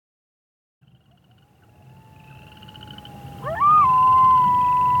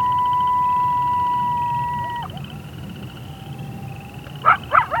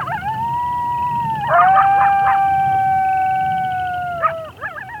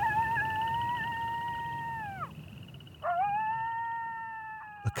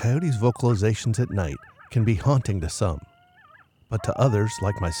A coyote's vocalizations at night can be haunting to some, but to others,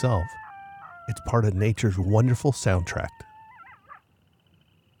 like myself, it's part of nature's wonderful soundtrack.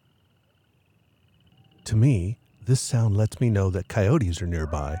 To me, this sound lets me know that coyotes are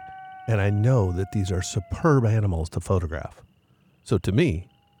nearby, and I know that these are superb animals to photograph. So to me,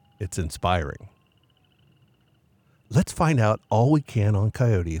 it's inspiring. Let's find out all we can on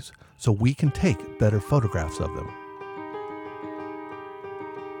coyotes so we can take better photographs of them.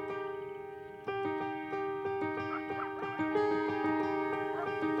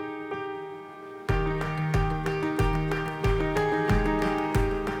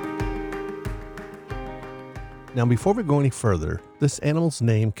 Now, before we go any further, this animal's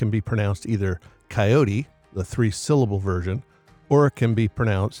name can be pronounced either coyote, the 3-syllable version, or it can be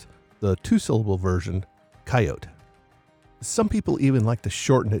pronounced the 2-syllable version, coyote. Some people even like to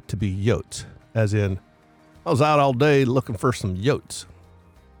shorten it to be yotes, as in, I was out all day looking for some yotes.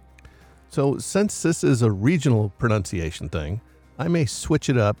 So since this is a regional pronunciation thing, I may switch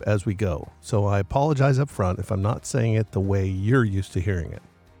it up as we go. So I apologize up front if I'm not saying it the way you're used to hearing it.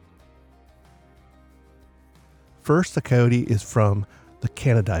 First, the coyote is from the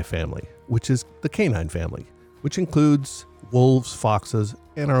Canidae family, which is the canine family, which includes wolves, foxes,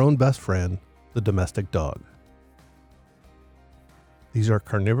 and our own best friend, the domestic dog. These are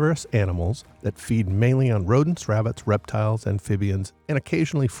carnivorous animals that feed mainly on rodents, rabbits, reptiles, amphibians, and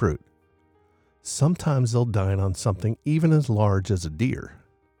occasionally fruit. Sometimes they'll dine on something even as large as a deer.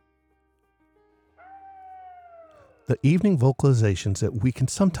 The evening vocalizations that we can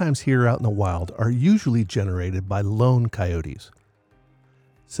sometimes hear out in the wild are usually generated by lone coyotes.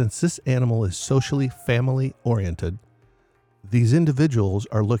 Since this animal is socially family-oriented, these individuals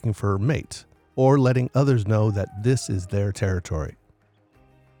are looking for mates or letting others know that this is their territory.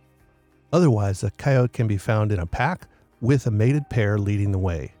 Otherwise, the coyote can be found in a pack with a mated pair leading the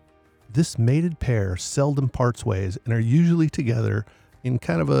way. This mated pair seldom parts ways and are usually together in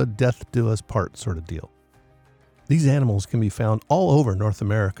kind of a death do us part sort of deal. These animals can be found all over North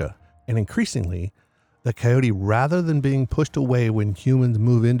America, and increasingly, the coyote, rather than being pushed away when humans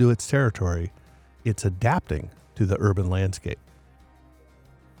move into its territory, it's adapting to the urban landscape.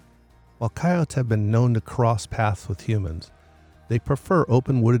 While coyotes have been known to cross paths with humans, they prefer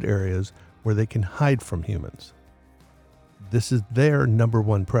open wooded areas where they can hide from humans. This is their number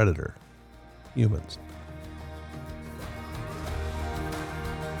one predator, humans.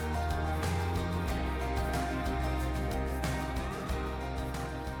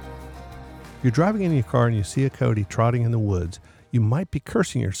 If you're driving in your car and you see a coyote trotting in the woods, you might be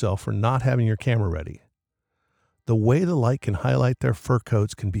cursing yourself for not having your camera ready. The way the light can highlight their fur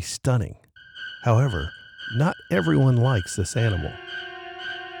coats can be stunning. However, not everyone likes this animal.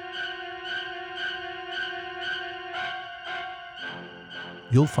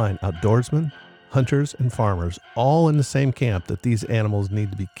 You'll find outdoorsmen, hunters, and farmers all in the same camp that these animals need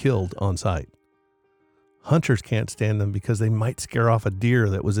to be killed on sight. Hunters can't stand them because they might scare off a deer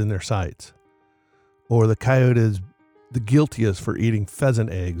that was in their sights. Or the coyote is the guiltiest for eating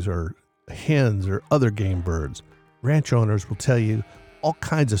pheasant eggs or hens or other game birds. Ranch owners will tell you all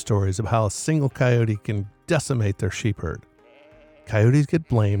kinds of stories of how a single coyote can decimate their sheep herd. Coyotes get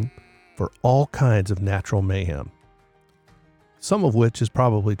blamed for all kinds of natural mayhem, some of which is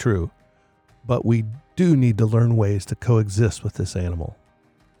probably true, but we do need to learn ways to coexist with this animal.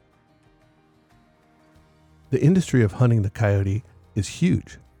 The industry of hunting the coyote is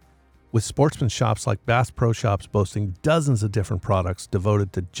huge, with sportsman shops like Bass Pro Shops boasting dozens of different products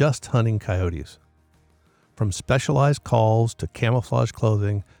devoted to just hunting coyotes. From specialized calls to camouflage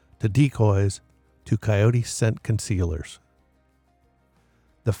clothing to decoys to coyote scent concealers.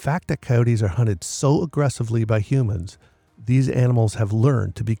 The fact that coyotes are hunted so aggressively by humans, these animals have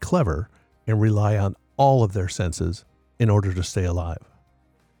learned to be clever and rely on all of their senses in order to stay alive.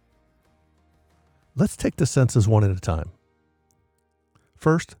 Let's take the senses one at a time.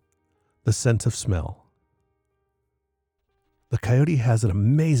 First, the sense of smell. The coyote has an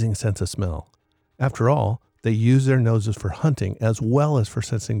amazing sense of smell. After all, they use their noses for hunting as well as for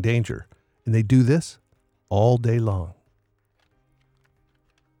sensing danger, and they do this all day long.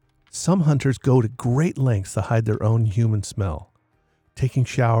 Some hunters go to great lengths to hide their own human smell, taking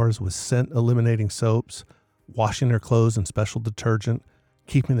showers with scent-eliminating soaps, washing their clothes in special detergent,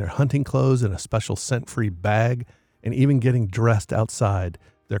 keeping their hunting clothes in a special scent-free bag, and even getting dressed outside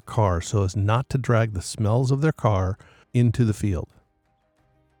their car so as not to drag the smells of their car into the field.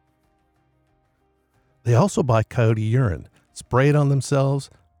 They also buy coyote urine, spray it on themselves,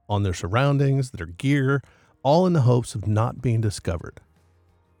 on their surroundings, their gear, all in the hopes of not being discovered.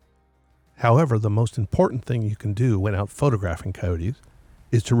 However, the most important thing you can do when out photographing coyotes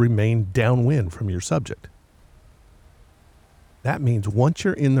is to remain downwind from your subject. That means once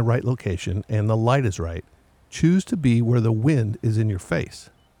you're in the right location and the light is right, choose to be where the wind is in your face.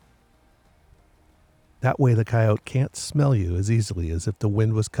 That way the coyote can't smell you as easily as if the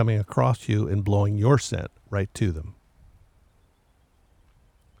wind was coming across you and blowing your scent right to them.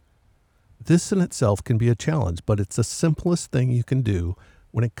 This in itself can be a challenge, but it's the simplest thing you can do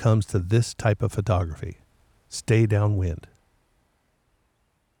when it comes to this type of photography. Stay downwind.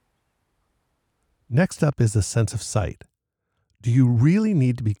 Next up is the sense of sight. Do you really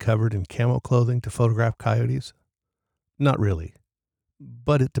need to be covered in camo clothing to photograph coyotes? Not really,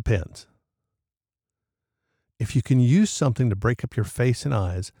 but it depends. If you can use something to break up your face and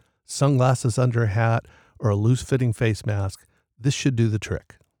eyes, sunglasses under a hat, or a loose-fitting face mask, this should do the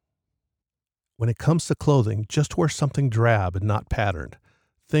trick. When it comes to clothing, just wear something drab and not patterned.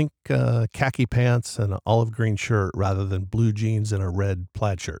 Think khaki pants and an olive green shirt rather than blue jeans and a red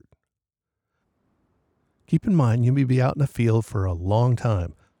plaid shirt. Keep in mind you may be out in the field for a long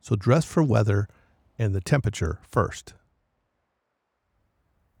time, so dress for weather and the temperature first.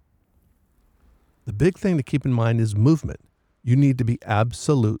 The big thing to keep in mind is movement. You need to be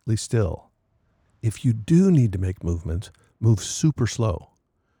absolutely still. If you do need to make movements, move super slow.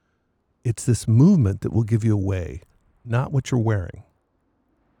 It's this movement that will give you away, not what you're wearing.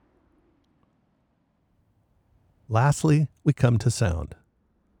 Lastly, we come to sound.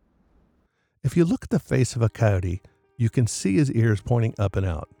 If you look at the face of a coyote, you can see his ears pointing up and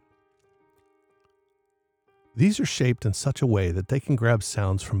out. These are shaped in such a way that they can grab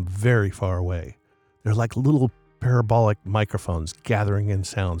sounds from very far away. They're like little parabolic microphones gathering in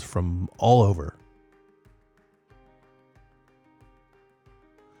sounds from all over.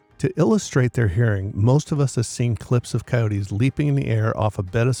 To illustrate their hearing, most of us have seen clips of coyotes leaping in the air off a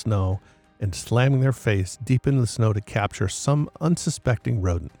bed of snow and slamming their face deep into the snow to capture some unsuspecting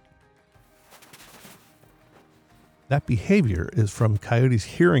rodent. That behavior is from coyotes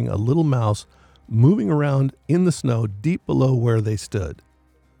hearing a little mouse moving around in the snow deep below where they stood.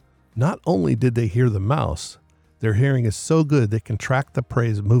 Not only did they hear the mouse, their hearing is so good they can track the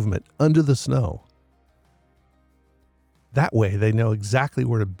prey's movement under the snow. That way they know exactly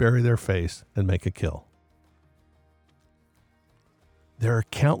where to bury their face and make a kill. There are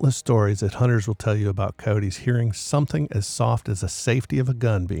countless stories that hunters will tell you about coyotes hearing something as soft as the safety of a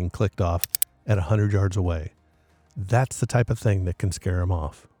gun being clicked off at 100 yards away. That's the type of thing that can scare them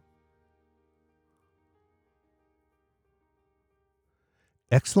off.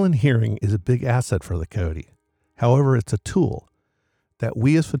 Excellent hearing is a big asset for the coyote. However, it's a tool that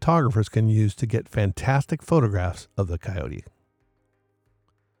we as photographers can use to get fantastic photographs of the coyote.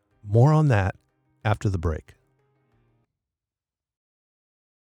 More on that after the break.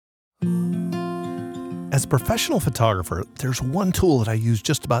 As a professional photographer, there's one tool that I use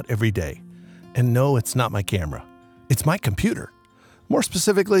just about every day. And no, it's not my camera. It's my computer. More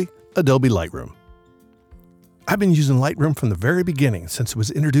specifically, Adobe Lightroom. I've been using Lightroom from the very beginning since it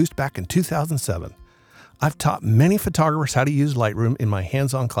was introduced back in 2007. I've taught many photographers how to use Lightroom in my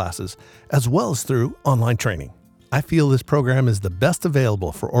hands-on classes, as well as through online training. I feel this program is the best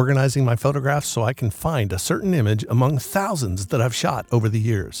available for organizing my photographs so I can find a certain image among thousands that I've shot over the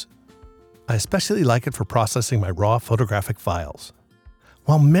years. I especially like it for processing my raw photographic files.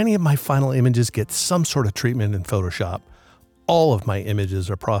 While many of my final images get some sort of treatment in Photoshop, all of my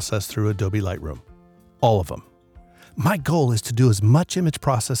images are processed through Adobe Lightroom. All of them. My goal is to do as much image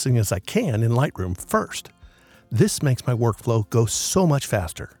processing as I can in Lightroom first. This makes my workflow go so much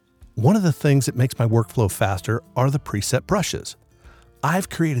faster. One of the things that makes my workflow faster are the preset brushes. I've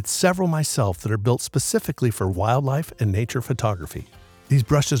created several myself that are built specifically for wildlife and nature photography. These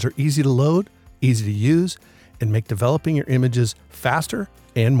brushes are easy to load, easy to use, and make developing your images faster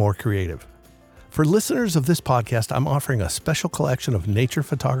and more creative. For listeners of this podcast, I'm offering a special collection of nature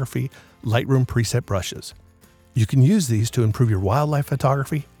photography Lightroom preset brushes. You can use these to improve your wildlife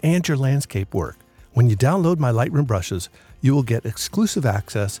photography and your landscape work. When you download my Lightroom brushes, you will get exclusive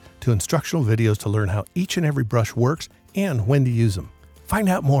access to instructional videos to learn how each and every brush works and when to use them. Find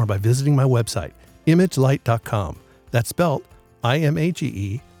out more by visiting my website, imagelight.com. That's spelled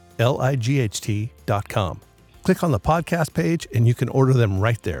IMAGELIGHT.com. Click on the podcast page and you can order them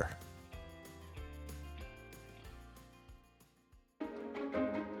right there.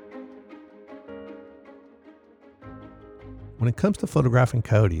 When it comes to photographing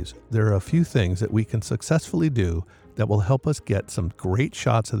coyotes, there are a few things that we can successfully do that will help us get some great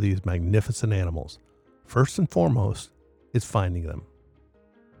shots of these magnificent animals. First and foremost is finding them.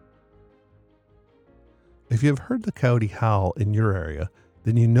 If you have heard the coyote howl in your area,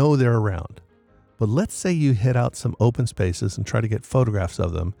 then you know they're around. But let's say you hit out some open spaces and try to get photographs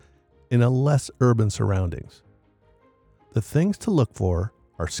of them in a less urban surroundings. The things to look for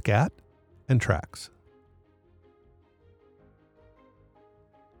are scat and tracks.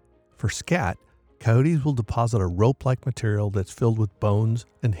 For scat, coyotes will deposit a rope-like material that's filled with bones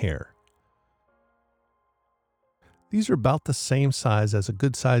and hair. These are about the same size as a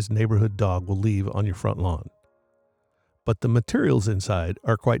good-sized neighborhood dog will leave on your front lawn. But the materials inside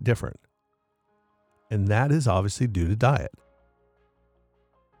are quite different. And that is obviously due to diet.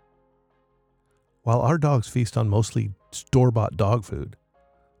 While our dogs feast on mostly store-bought dog food,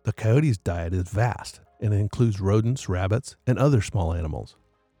 the coyote's diet is vast and it includes rodents, rabbits, and other small animals.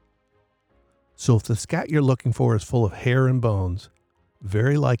 So if the scat you're looking for is full of hair and bones,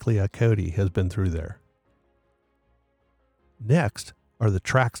 very likely a coyote has been through there. Next are the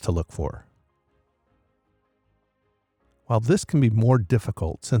tracks to look for. While this can be more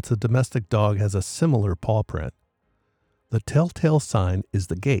difficult since the domestic dog has a similar paw print, the telltale sign is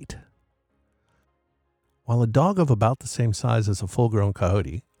the gait. While a dog of about the same size as a full-grown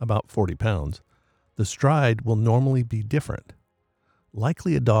coyote, about 40 pounds, the stride will normally be different.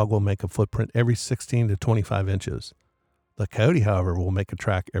 Likely a dog will make a footprint every 16 to 25 inches. The coyote, however, will make a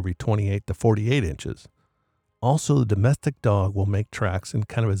track every 28 to 48 inches. Also, the domestic dog will make tracks in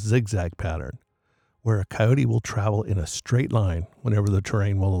kind of a zigzag pattern, where a coyote will travel in a straight line whenever the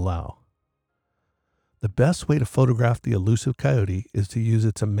terrain will allow. The best way to photograph the elusive coyote is to use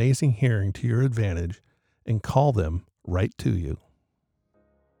its amazing hearing to your advantage and call them right to you.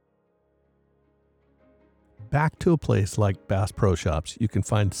 Back to a place like Bass Pro Shops, you can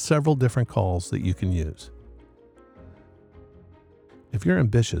find several different calls that you can use. If you're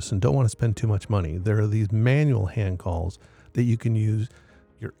ambitious and don't want to spend too much money, there are these manual hand calls that you can use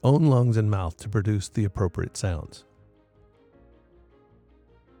your own lungs and mouth to produce the appropriate sounds.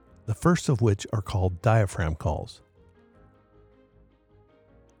 The first of which are called diaphragm calls.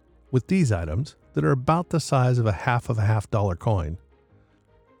 With these items, that are about the size of a $half coin,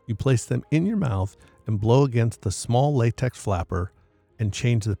 you place them in your mouth and blow against the small latex flapper and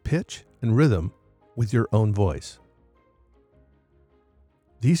change the pitch and rhythm with your own voice.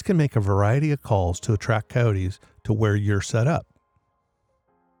 These can make a variety of calls to attract coyotes to where you're set up.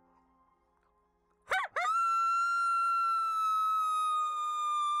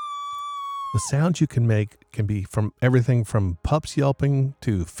 The sounds you can make can be from everything from pups yelping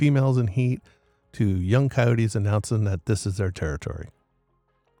to females in heat to young coyotes announcing that this is their territory.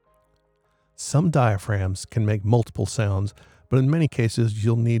 Some diaphragms can make multiple sounds, but in many cases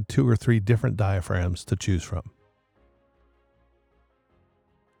you'll need 2 or 3 different diaphragms to choose from.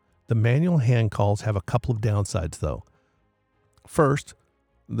 The manual hand calls have a couple of downsides though. First,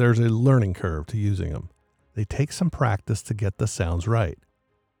 there's a learning curve to using them. They take some practice to get the sounds right.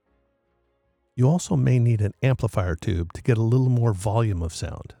 You also may need an amplifier tube to get a little more volume of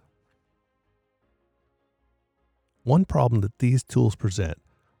sound. One problem that these tools present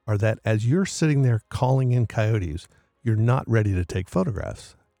are that as you're sitting there calling in coyotes, you're not ready to take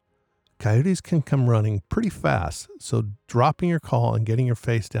photographs. Coyotes can come running pretty fast, so dropping your call and getting your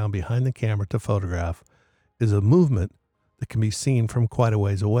face down behind the camera to photograph is a movement that can be seen from quite a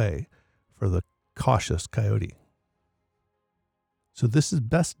ways away for the cautious coyote. So this is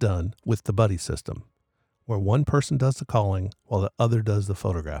best done with the buddy system, where one person does the calling while the other does the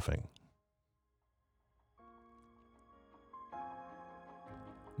photographing.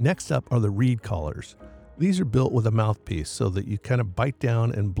 Next up are the reed callers. These are built with a mouthpiece so that you kind of bite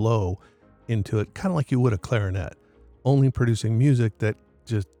down and blow into it, kind of like you would a clarinet, only producing music that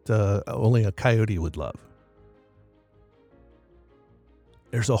just only a coyote would love.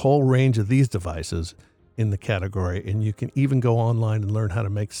 There's a whole range of these devices in the category, and you can even go online and learn how to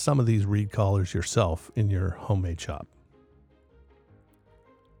make some of these reed collars yourself in your homemade shop.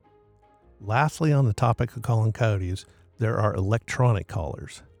 Lastly, on the topic of calling coyotes, there are electronic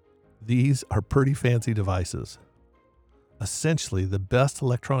collars. These are pretty fancy devices. Essentially, the best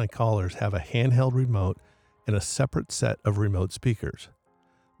electronic collars have a handheld remote and a separate set of remote speakers.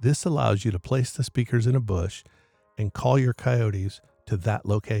 This allows you to place the speakers in a bush and call your coyotes to that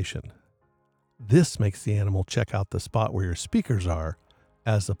location. This makes the animal check out the spot where your speakers are,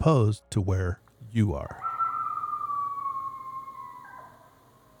 as opposed to where you are.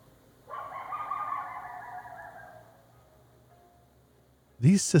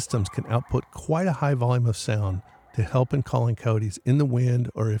 These systems can output quite a high volume of sound to help in calling coyotes in the wind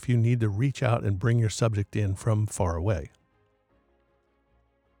or if you need to reach out and bring your subject in from far away.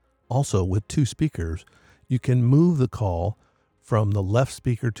 Also, with 2 speakers, you can move the call from the left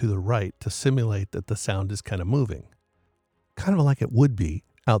speaker to the right to simulate that the sound is kind of moving, kind of like it would be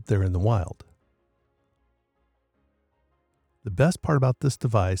out there in the wild. The best part about this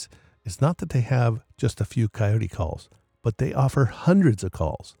device is not that they have just a few coyote calls, but they offer hundreds of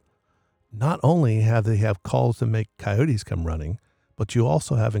calls. Not only have they have calls to make coyotes come running, but you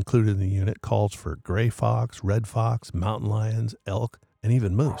also have included in the unit calls for gray fox, red fox, mountain lions, elk, and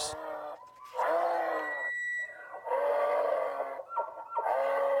even moose.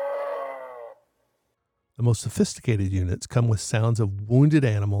 The most sophisticated units come with sounds of wounded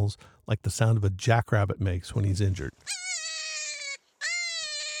animals, like the sound of a jackrabbit makes when he's injured,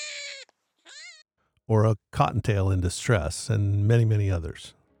 or a cottontail in distress, and many, many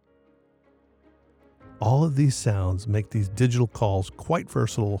others. All of these sounds make these digital calls quite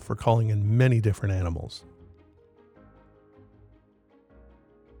versatile for calling in many different animals.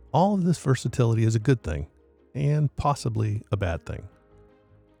 All of this versatility is a good thing, and possibly a bad thing.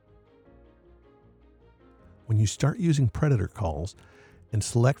 When you start using predator calls and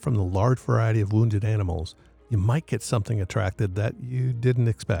select from the large variety of wounded animals, you might get something attracted that you didn't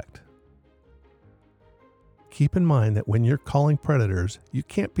expect. Keep in mind that when you're calling predators, you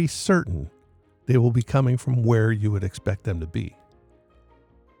can't be certain they will be coming from where you would expect them to be.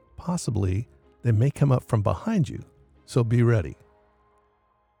 Possibly, they may come up from behind you, so be ready.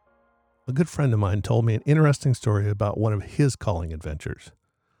 A good friend of mine told me an interesting story about one of his calling adventures.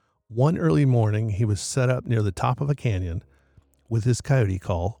 One early morning, he was set up near the top of a canyon with his coyote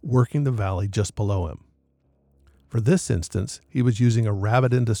call, working the valley just below him. For this instance, he was using a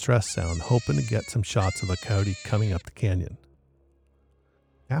rabbit in distress sound, hoping to get some shots of a coyote coming up the canyon.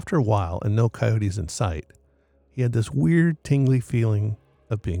 After a while, and no coyotes in sight, he had this weird, tingly feeling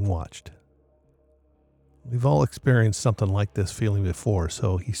of being watched. We've all experienced something like this feeling before,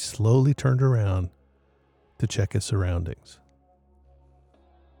 so he slowly turned around to check his surroundings.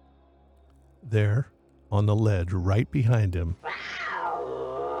 There, on the ledge right behind him,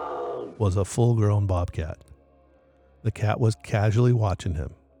 was a full-grown bobcat. The cat was casually watching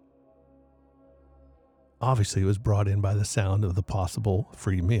him. Obviously, it was brought in by the sound of the possible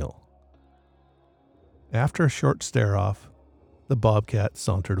free meal. After a short stare-off, the bobcat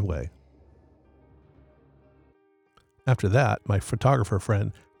sauntered away. After that, my photographer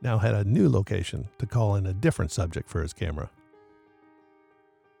friend now had a new location to call in a different subject for his camera.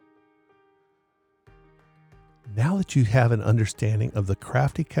 Now that you have an understanding of the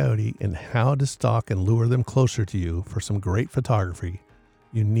crafty coyote and how to stalk and lure them closer to you for some great photography,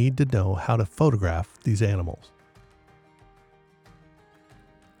 you need to know how to photograph these animals.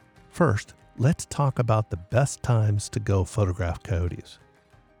 First, let's talk about the best times to go photograph coyotes.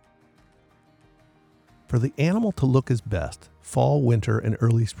 For the animal to look his best, fall, winter, and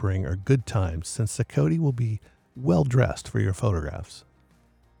early spring are good times since the coyote will be well dressed for your photographs.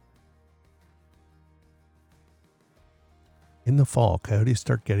 In the fall, coyotes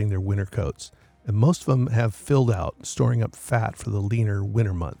start getting their winter coats, and most of them have filled out, storing up fat for the leaner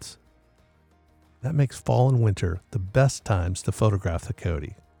winter months. That makes fall and winter the best times to photograph the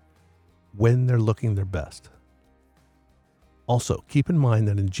coyote, when they're looking their best. Also, keep in mind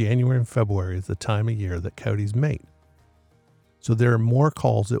that in January and February is the time of year that coyotes mate. So there are more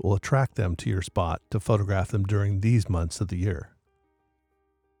calls that will attract them to your spot to photograph them during these months of the year.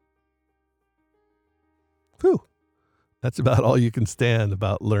 Phew. That's about all you can stand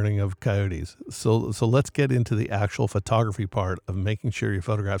about learning of coyotes. So let's get into the actual photography part of making sure your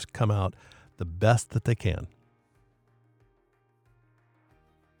photographs come out the best that they can.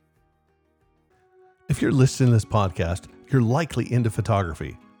 If you're listening to this podcast, you're likely into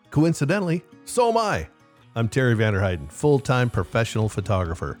photography. Coincidentally, so am I. I'm Terry Vanderheiden, full-time professional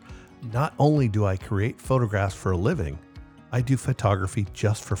photographer. Not only do I create photographs for a living, I do photography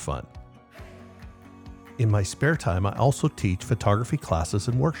just for fun. In my spare time, I also teach photography classes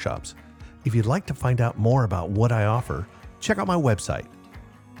and workshops. If you'd like to find out more about what I offer, check out my website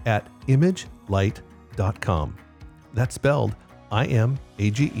at imagelight.com. That's spelled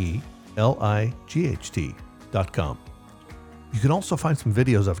IMAGELIGHT.com. You can also find some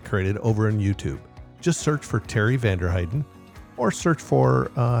videos I've created over on YouTube. Just search for Terry Vanderheiden or search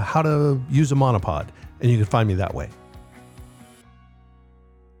for how to use a monopod, and you can find me that way.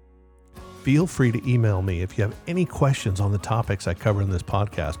 Feel free to email me if you have any questions on the topics I cover in this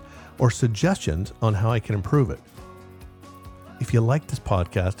podcast or suggestions on how I can improve it. If you like this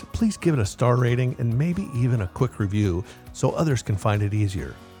podcast, please give it a star rating and maybe even a quick review so others can find it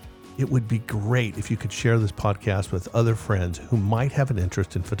easier. It would be great if you could share this podcast with other friends who might have an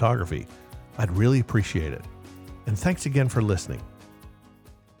interest in photography. I'd really appreciate it. And thanks again for listening.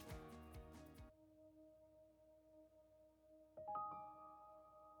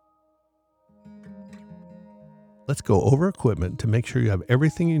 Let's go over equipment to make sure you have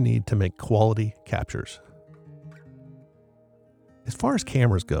everything you need to make quality captures. As far as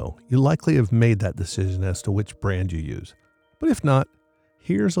cameras go, you likely have made that decision as to which brand you use. But if not,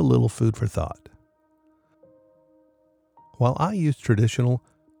 here's a little food for thought. While I use traditional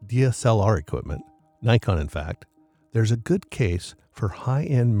DSLR equipment, Nikon in fact, there's a good case for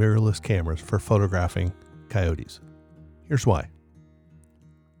high-end mirrorless cameras for photographing coyotes. Here's why.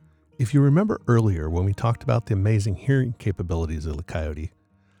 If you remember earlier when we talked about the amazing hearing capabilities of the coyote,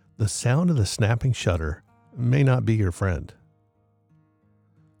 the sound of the snapping shutter may not be your friend.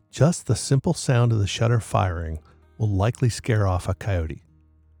 Just the simple sound of the shutter firing will likely scare off a coyote,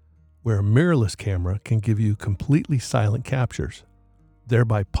 where a mirrorless camera can give you completely silent captures,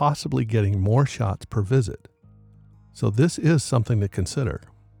 thereby possibly getting more shots per visit. So this is something to consider.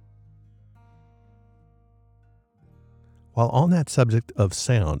 While on that subject of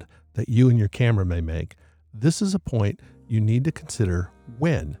sound that you and your camera may make, this is a point you need to consider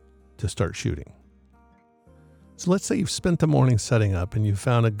when to start shooting. So let's say you've spent the morning setting up and you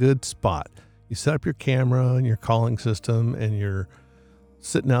found a good spot. You set up your camera and your calling system and you're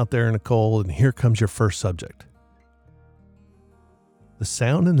sitting out there in the cold, and here comes your first subject. The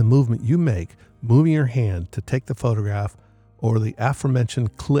sound and the movement you make, moving your hand to take the photograph, or the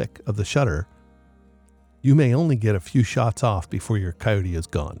aforementioned click of the shutter, you may only get a few shots off before your coyote is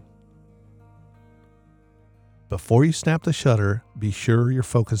gone. Before you snap the shutter, be sure your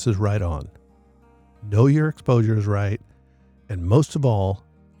focus is right on. Know your exposure is right, and most of all,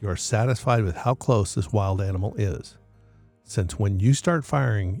 you are satisfied with how close this wild animal is. Since when you start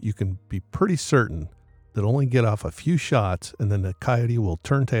firing, you can be pretty certain that only get off a few shots and then the coyote will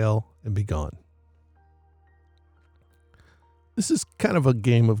turn tail and be gone. This is kind of a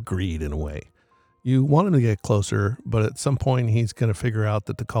game of greed in a way. You want him to get closer, but at some point he's going to figure out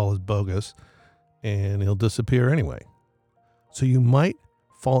that the call is bogus and he'll disappear anyway. So you might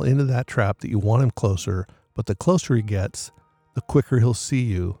fall into that trap that you want him closer, but the closer he gets, the quicker he'll see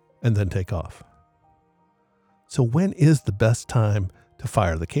you and then take off. So when is the best time to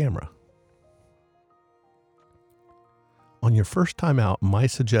fire the camera? On your first time out, my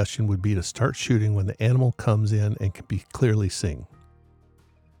suggestion would be to start shooting when the animal comes in and can be clearly seen.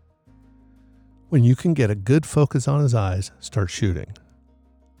 When you can get a good focus on his eyes, start shooting.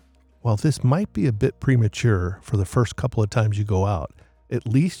 While this might be a bit premature for the first couple of times you go out, at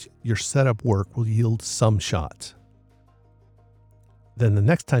least your setup work will yield some shots. Then the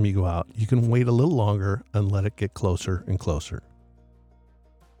next time you go out, you can wait a little longer and let it get closer and closer.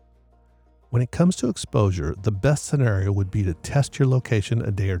 When it comes to exposure, the best scenario would be to test your location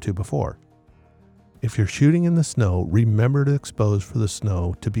a day or two before. If you're shooting in the snow, remember to expose for the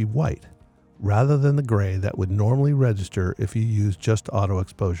snow to be white, rather than the gray that would normally register if you use just auto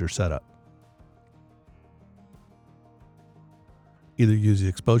exposure setup. Either use the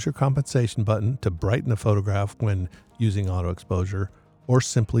exposure compensation button to brighten the photograph when using auto exposure, or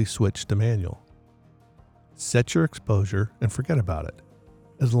simply switch to manual. Set your exposure and forget about it.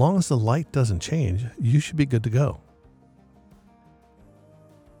 As long as the light doesn't change, you should be good to go.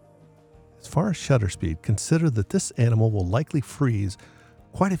 As far as shutter speed, consider that this animal will likely freeze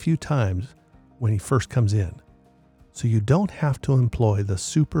quite a few times when he first comes in, so you don't have to employ the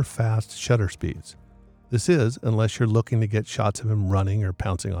super fast shutter speeds. This is, unless you're looking to get shots of him running or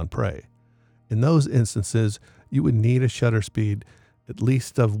pouncing on prey. In those instances, you would need a shutter speed at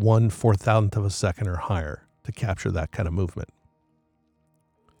least of 1/4000th of a second or higher to capture that kind of movement.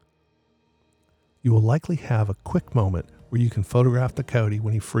 You will likely have a quick moment where you can photograph the coyote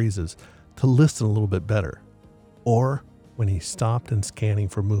when he freezes to listen a little bit better, or when he's stopped and scanning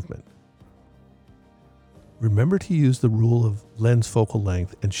for movement. Remember to use the rule of lens focal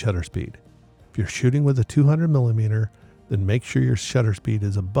length and shutter speed. If you're shooting with a 200mm, then make sure your shutter speed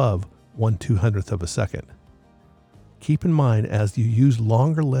is above 1/200th of a second. Keep in mind, as you use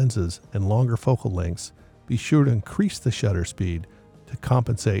longer lenses and longer focal lengths, be sure to increase the shutter speed to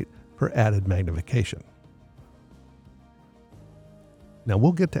compensate for added magnification. Now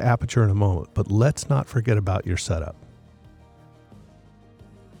we'll get to aperture in a moment, but let's not forget about your setup.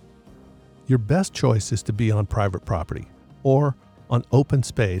 Your best choice is to be on private property or on open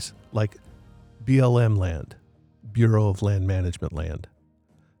space like BLM land, Bureau of Land Management land,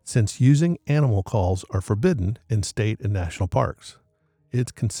 since using animal calls are forbidden in state and national parks.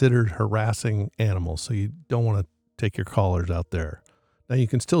 It's considered harassing animals, so you don't want to take your callers out there. Now you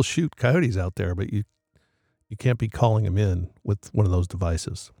can still shoot coyotes out there, but you can't be calling them in with one of those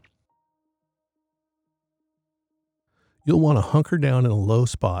devices. You'll want to hunker down in a low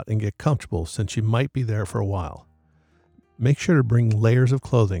spot and get comfortable since you might be there for a while. Make sure to bring layers of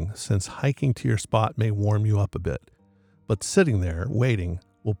clothing since hiking to your spot may warm you up a bit, but sitting there waiting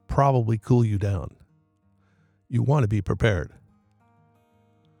will probably cool you down. You want to be prepared.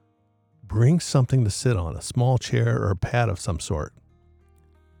 bring something to sit on, a small chair or a pad of some sort.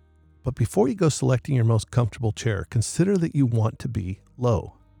 But before you go selecting your most comfortable chair, consider that you want to be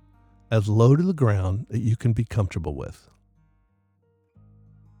low, as low to the ground that you can be comfortable with.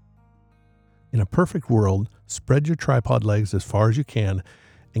 In a perfect world, spread your tripod legs as far as you can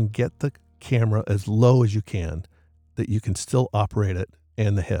and get the camera as low as you can that you can still operate it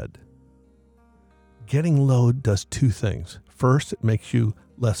and the head. Getting low does two things. First, it makes you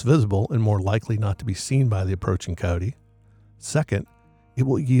less visible and more likely not to be seen by the approaching coyote. Second, it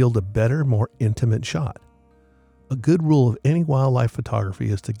will yield a better, more intimate shot. A good rule of any wildlife photography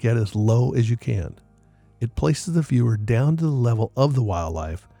is to get as low as you can. It places the viewer down to the level of the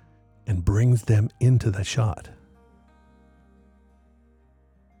wildlife and brings them into the shot.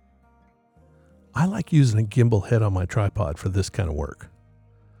 I like using a gimbal head on my tripod for this kind of work.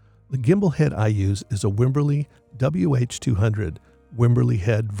 The gimbal head I use is a Wimberley WH200 Wimberley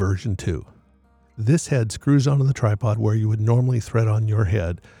head version 2. This head screws onto the tripod where you would normally thread on your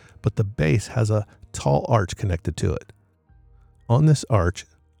head, but the base has a tall arch connected to it. On this arch,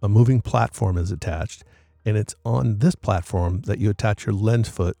 a moving platform is attached, and it's on this platform that you attach your lens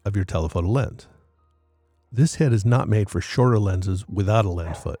foot of your telephoto lens. This head is not made for shorter lenses without a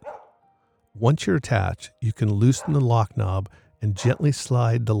lens foot. Once you're attached, you can loosen the lock knob and gently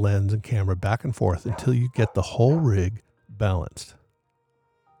slide the lens and camera back and forth until you get the whole rig balanced.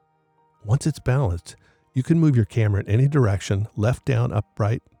 Once it's balanced, you can move your camera in any direction, left, down, up,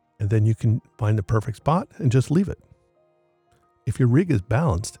 right, and then you can find the perfect spot and just leave it. If your rig is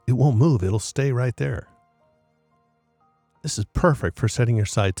balanced, it won't move, it'll stay right there. This is perfect for setting your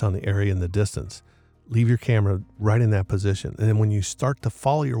sights on the area in the distance. Leave your camera right in that position. And then when you start to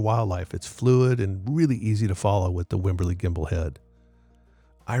follow your wildlife, it's fluid and really easy to follow with the Wimberley gimbal head.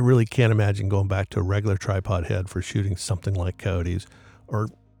 I really can't imagine going back to a regular tripod head for shooting something like coyotes or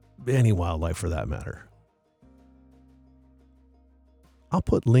any wildlife for that matter. I'll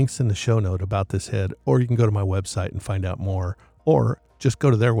put links in the show note about this head, or you can go to my website and find out more, or just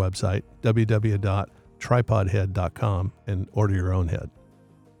go to their website, www.tripodhead.com, and order your own head.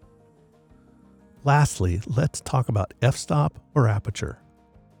 Lastly, let's talk about f-stop or aperture.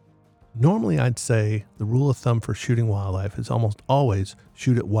 Normally, I'd say the rule of thumb for shooting wildlife is almost always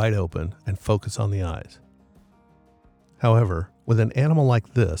shoot it wide open and focus on the eyes. However, with an animal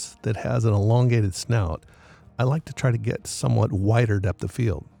like this that has an elongated snout, I like to try to get somewhat wider depth of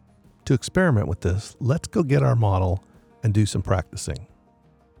field. To experiment with this, let's go get our model and do some practicing.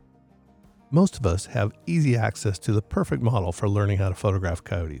 Most of us have easy access to the perfect model for learning how to photograph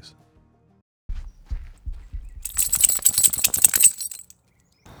coyotes.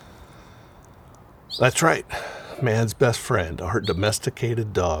 That's right, man's best friend, our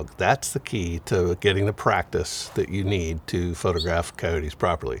domesticated dog. That's the key to getting the practice that you need to photograph coyotes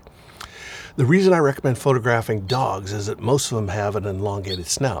properly. The reason I recommend photographing dogs is that most of them have an elongated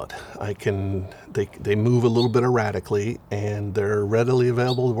snout. They move a little bit erratically and they're readily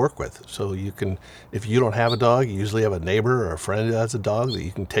available to work with. So you can, if you don't have a dog, you usually have a neighbor or a friend who has a dog that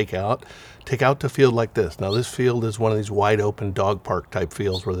you can take out to a field like this. Now this field is one of these wide open dog park type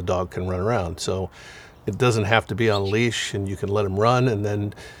fields where the dog can run around. So it doesn't have to be on a leash and you can let him run, and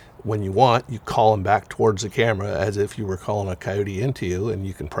then when you want, you call him back towards the camera as if you were calling a coyote into you, and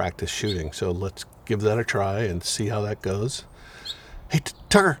you can practice shooting. So let's give that a try and see how that goes. Hey,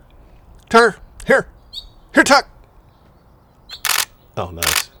 Tucker, here, Tuck. Oh,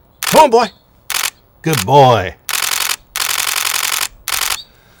 nice. Come on, boy. Good boy.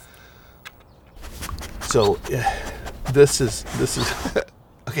 So this is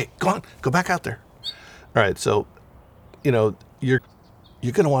okay. Go on, go back out there. All right. So,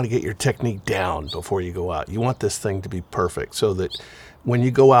 you're going to want to get your technique down before you go out. You want this thing to be perfect so that when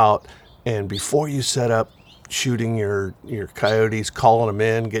you go out and before you set up shooting your coyotes, calling them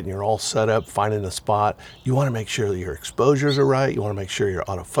in, getting your all set up, finding a spot, you want to make sure that your exposures are right. You want to make sure your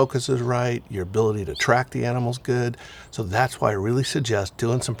autofocus is right, your ability to track the animal's good. So that's why I really suggest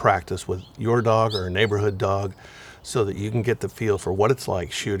doing some practice with your dog or a neighborhood dog so that you can get the feel for what it's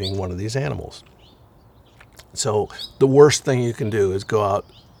like shooting one of these animals. So the worst thing you can do is go out,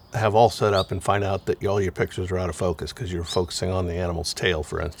 have all set up, and find out that all your pictures are out of focus because you're focusing on the animal's tail,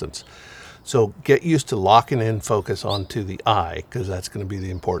 for instance. So get used to locking in focus onto the eye, because that's going to be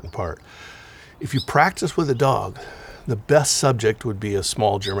the important part. If you practice with a dog, the best subject would be a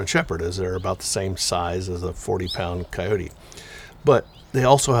small German Shepherd, as they're about the same size as a 40-pound coyote. But they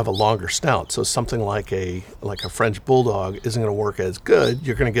also have a longer snout, so something like a French Bulldog isn't going to work as good.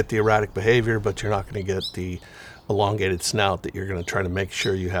 You're going to get the erratic behavior, but you're not going to get the elongated snout that you're going to try to make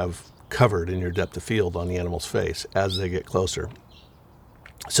sure you have covered in your depth of field on the animal's face as they get closer.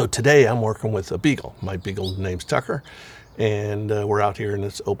 So today I'm working with a beagle. My beagle name's Tucker, and we're out here in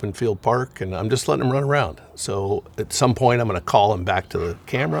this open field park, and I'm just letting him run around. So at some point I'm going to call him back to the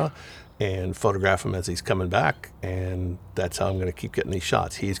camera and photograph him as he's coming back, and that's how I'm going to keep getting these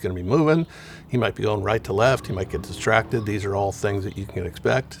shots. He's going to be moving. He might be going right to left. He might get distracted. These are all things that you can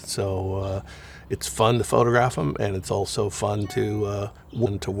expect. So it's fun to photograph him, and it's also fun to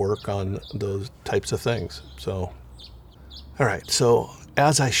work on those types of things. So, all right. So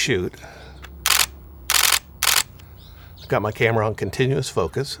as I shoot, I've got my camera on continuous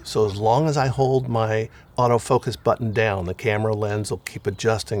focus. So as long as I hold my autofocus button down, the camera lens will keep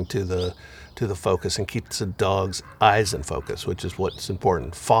adjusting to the focus and keeps the dog's eyes in focus, which is what's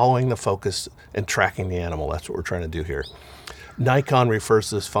important. Following the focus and tracking the animal. That's what we're trying to do here. Nikon refers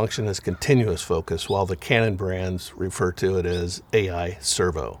to this function as continuous focus, while the Canon brands refer to it as AI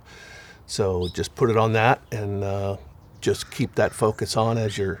servo. So just put it on that and just keep that focus on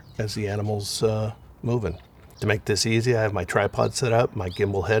as the animal's moving. To make this easy, I have my tripod set up, my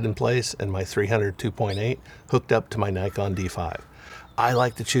gimbal head in place, and my 300 2.8 hooked up to my Nikon D5. I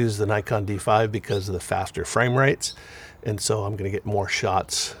like to choose the Nikon D5 because of the faster frame rates, and so I'm going to get more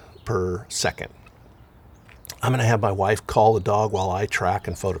shots per second. I'm going to have my wife call the dog while I track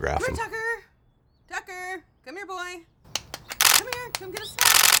and photograph him. Come here, Tucker! Tucker! Come here, boy! Come here! Come get a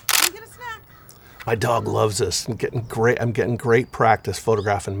snack! Come get a snack! My dog loves this. I'm getting great practice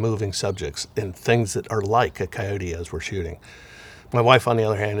photographing moving subjects and things that are like a coyote as we're shooting. My wife, on the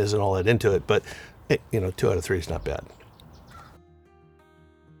other hand, isn't all that into it, but 2 out of 3 is not bad.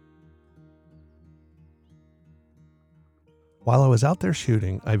 While I was out there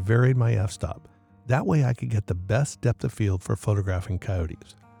shooting, I varied my f-stop. That way I could get the best depth of field for photographing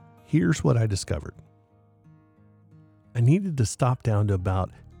coyotes. Here's what I discovered. I needed to stop down to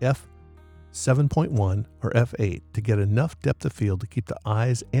about f7.1 or f8 to get enough depth of field to keep the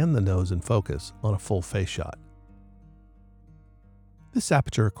eyes and the nose in focus on a full face shot. This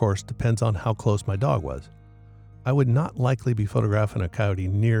aperture, of course, depends on how close my dog was. I would not likely be photographing a coyote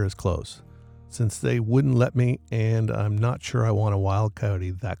near as close, since they wouldn't let me, and I'm not sure I want a wild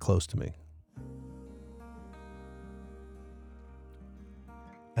coyote that close to me.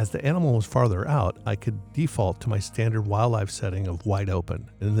 As the animal was farther out, I could default to my standard wildlife setting of wide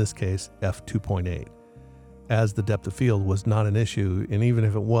open, in this case f2.8, as the depth of field was not an issue, and even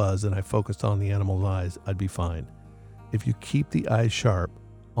if it was and I focused on the animal's eyes, I'd be fine. If you keep the eyes sharp,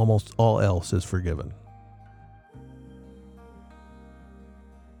 almost all else is forgiven.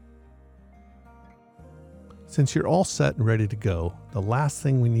 Since you're all set and ready to go, the last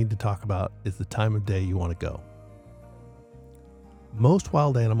thing we need to talk about is the time of day you want to go. Most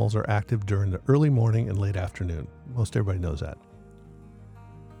wild animals are active during the early morning and late afternoon. Most everybody knows that.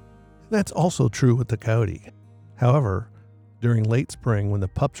 That's also true with the coyote. However, during late spring when the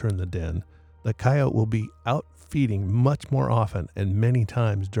pups are in the den, the coyote will be out feeding much more often and many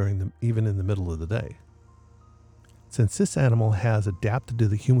times even in the middle of the day. Since this animal has adapted to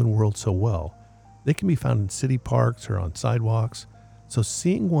the human world so well, they can be found in city parks or on sidewalks. So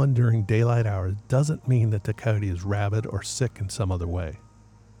seeing one during daylight hours doesn't mean that the coyote is rabid or sick in some other way.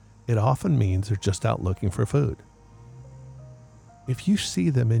 It often means they're just out looking for food. If you see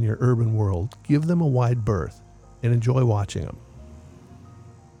them in your urban world, give them a wide berth and enjoy watching them.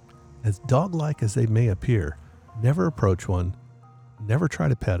 As dog-like as they may appear, never approach one, never try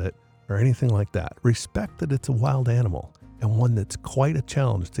to pet it or anything like that. Respect that it's a wild animal and one that's quite a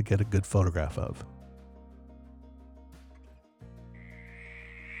challenge to get a good photograph of.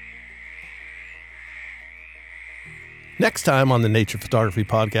 Next time on the Nature Photography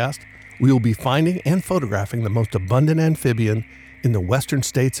Podcast, we will be finding and photographing the most abundant amphibian in the western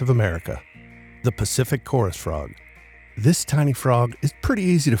states of America, the Pacific chorus frog. This tiny frog is pretty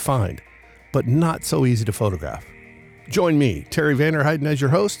easy to find, but not so easy to photograph. Join me, Terry Vanderheiden, as your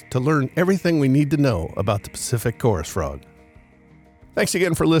host to learn everything we need to know about the Pacific chorus frog. Thanks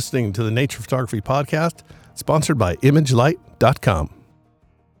again for listening to the Nature Photography Podcast, sponsored by ImageLight.com.